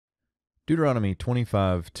Deuteronomy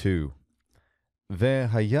 25:2.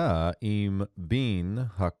 Vehaya im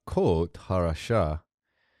bin hakot harasha,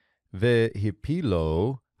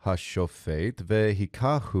 vehipilo hashofet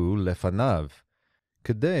vehikahu lefanav,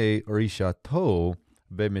 kadei rishato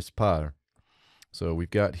bemispar. So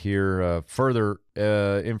we've got here further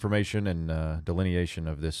information and delineation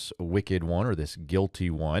of this wicked one, or this guilty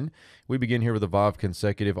one. We begin here with a vav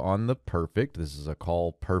consecutive on the perfect. This is a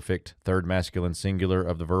call perfect, third masculine singular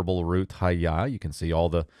of the verbal root haya. You can see all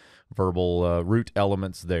the verbal root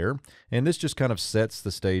elements there. And this just kind of sets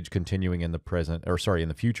the stage continuing in the present, or sorry, in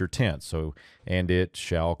the future tense. So, and it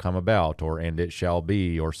shall come about, or and it shall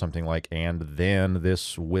be, or something like, and then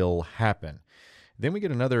this will happen. Then we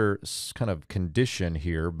get another kind of condition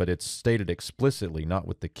here, but it's stated explicitly, not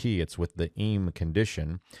with the key, it's with the im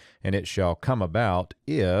condition. And it shall come about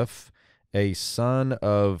if a son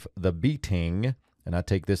of the beating, and I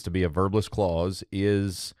take this to be a verbless clause,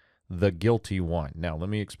 is the guilty one. Now, let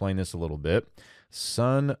me explain this a little bit.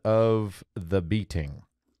 Son of the beating,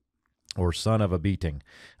 or son of a beating.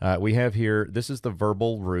 We have here, this is the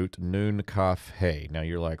verbal root nun kaf he. Now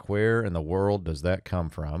you're like, where in the world does that come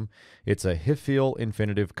from? It's a hifil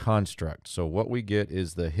infinitive construct. So what we get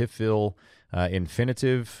is the hifil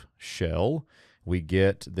infinitive shell. We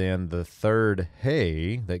get then the third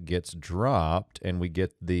he that gets dropped, and we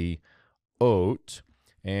get the ot.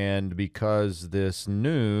 And because this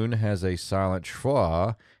nun has a silent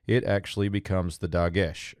schwa, it actually becomes the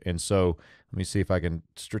dagesh. And so let me see if I can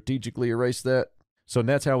strategically erase that. So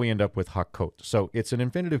that's how we end up with hakot. So it's an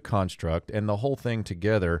infinitive construct, and the whole thing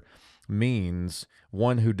together means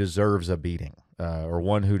one who deserves a beating, or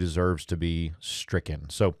one who deserves to be stricken.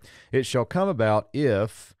 So it shall come about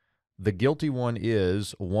if the guilty one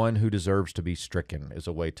is one who deserves to be stricken, is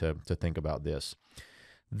a way to think about this.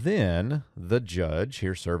 Then the judge,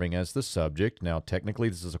 here serving as the subject. Now, technically,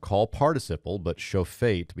 this is a call participle, but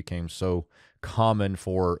shofet became so common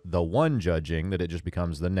for the one judging that it just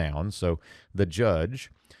becomes the noun. So the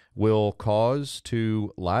judge will cause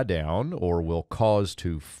to lie down, or will cause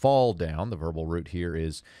to fall down. The verbal root here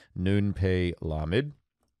is nun pe lamed.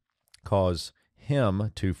 Cause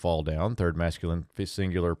him to fall down, third masculine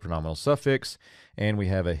singular pronominal suffix, and we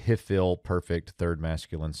have a hifil perfect third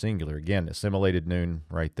masculine singular. Again, assimilated nun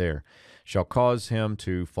right there. Shall cause him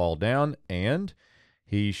to fall down, and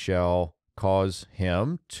he shall cause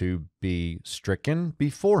him to be stricken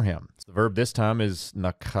before him. The verb this time is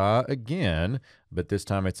nakah again, but this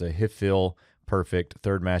time it's a hifil perfect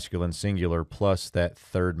third masculine singular plus that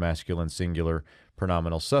third masculine singular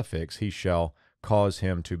pronominal suffix. He shall cause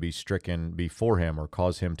him to be stricken before him, or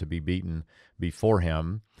cause him to be beaten before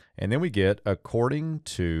him. And then we get according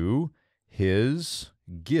to his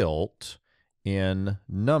guilt in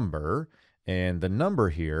number. And the number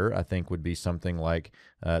here, I think, would be something like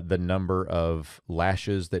the number of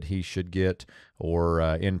lashes that he should get, or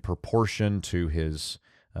in proportion to his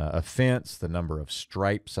offense, the number of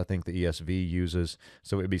stripes, I think the ESV uses.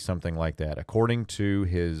 So it would be something like that, according to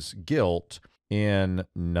his guilt in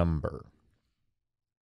number.